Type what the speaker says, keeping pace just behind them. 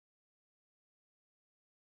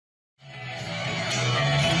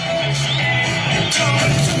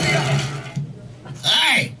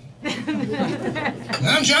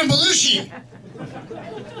I'm John Belushi.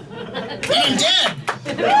 And I'm dead.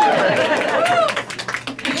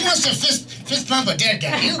 Who wants to fist bump a dead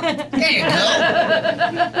guy? You? There you go.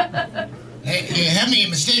 Hey, you have me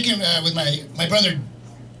mistaken with my brother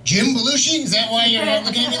Jim Belushi? Is that why you're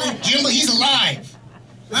looking at me like Jim? He's alive.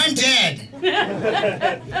 I'm dead.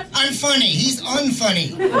 I'm funny. He's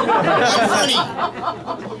unfunny. Unfunny.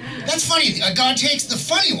 That's funny. God takes the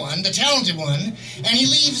funny one, the talented one, and he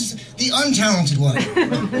leaves the untalented one.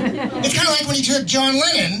 It's kind of like when he took John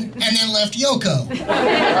Lennon and then left Yoko. Kind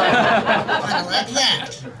of like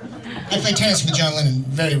that. I played tennis with John Lennon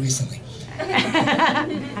very recently.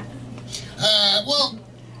 Well,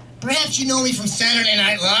 perhaps you know me from Saturday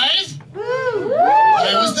Night Live?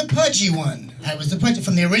 I was the pudgy one. I was the pudgy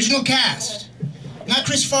from the original cast. Not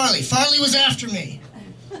Chris Farley. Farley was after me.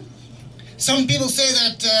 Some people say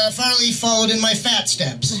that Farley followed in my fat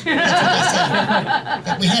steps. That's what they say.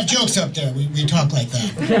 But we have jokes up there. We talk like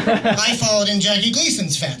that. I followed in Jackie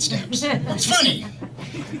Gleason's fat steps. It's funny.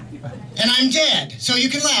 And I'm dead, so you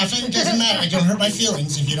can laugh. It doesn't matter. It don't hurt my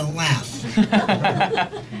feelings if you don't laugh.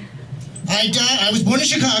 I was born in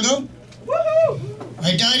Chicago.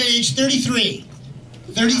 I died at age 33.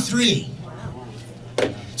 33.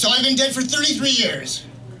 So I've been dead for 33 years.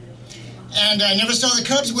 And I never saw the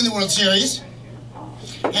Cubs win the World Series.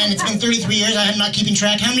 And it's been 33 years. I'm not keeping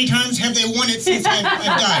track. How many times have they won it since I've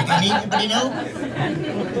died? Anybody know?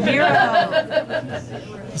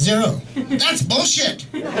 0. 0. That's bullshit.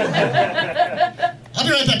 I'll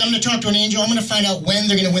be right back. I'm going to talk to an angel. I'm going to find out when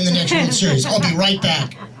they're going to win the next World Series. I'll be right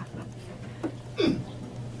back.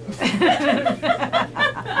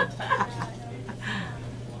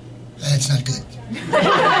 That's not good.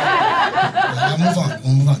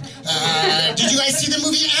 We'll move on. Did you guys see the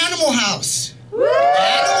movie Animal House? Animal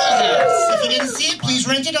House. If you didn't see it, please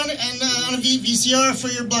rent it on a VCR for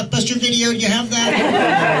your Blockbuster video. Do you have that?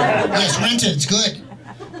 Yes, rent it. It's good.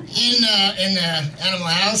 In Animal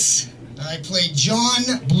House, I played John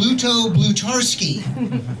Blutarski.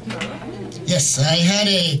 Yes, I had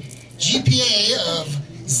a GPA of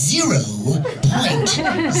 0.0.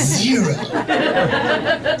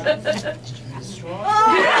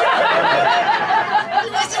 He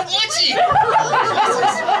wasn't watching.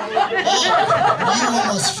 Oh, you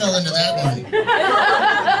almost fell into that one.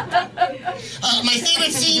 My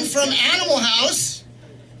favorite scene from Animal House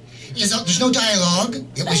is there's no dialogue.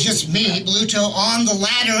 It was just me, Bluto, on the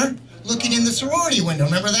ladder looking in the sorority window.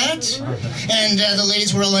 Remember that? And the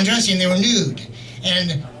ladies were all undressing and they were nude.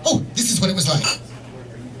 And, oh, this is what it was like.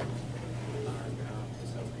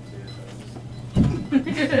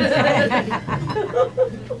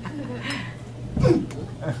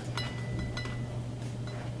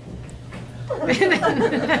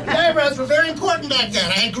 The eyebrows were very important back then.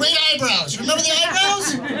 I had great eyebrows. Remember the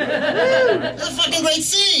eyebrows? That's a fucking great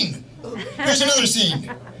scene. Here's another scene.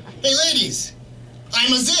 Hey, ladies,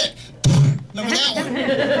 I'm a zit. Remember that one?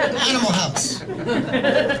 Animal House.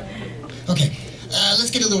 Okay,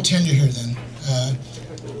 let's get a little tender here then.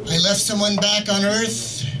 I left someone back on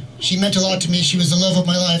Earth. She meant a lot to me. She was the love of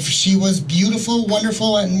my life. She was beautiful,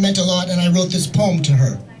 wonderful, and meant a lot, and I wrote this poem to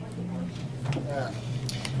her.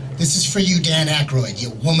 This is for you, Dan Aykroyd,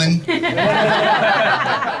 you woman.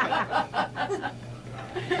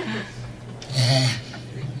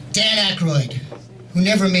 Dan Aykroyd, who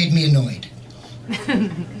never made me annoyed.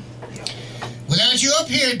 Without you up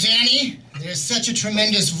here, Danny, there's such a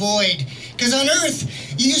tremendous void. Because on Earth,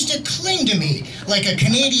 you used to cling to me like a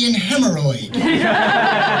Canadian hemorrhoid.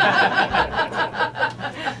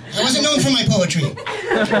 I wasn't known for my poetry.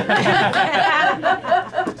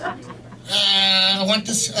 I want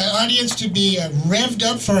this audience to be revved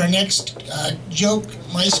up for our next joke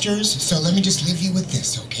meisters, so let me just leave you with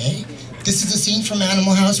this, okay? This is a scene from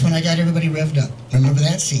Animal House when I got everybody revved up. Remember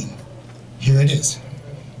that scene? Here it is.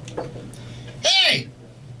 Hey!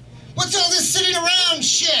 What's all this sitting around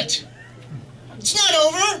shit? It's not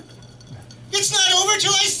over. It's not over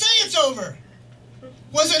till I say it's over.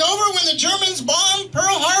 Was it over when the Germans bombed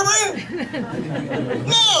Pearl Harbor?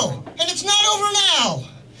 No, and it's not over now.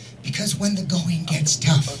 Because when the going gets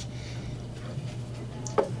tough,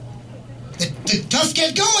 the tough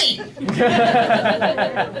get going.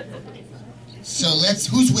 So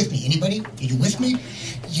who's with me? Anybody? Are you with me?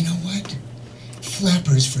 You know what?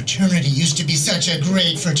 Flappers fraternity used to be such a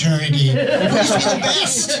great fraternity. We used to be the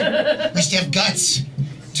best. We used to have guts.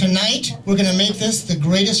 Tonight, we're going to make this the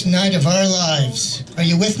greatest night of our lives. Are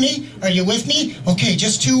you with me? Are you with me? Okay,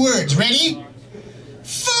 just 2 words. Ready?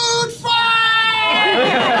 Food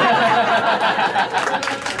fight!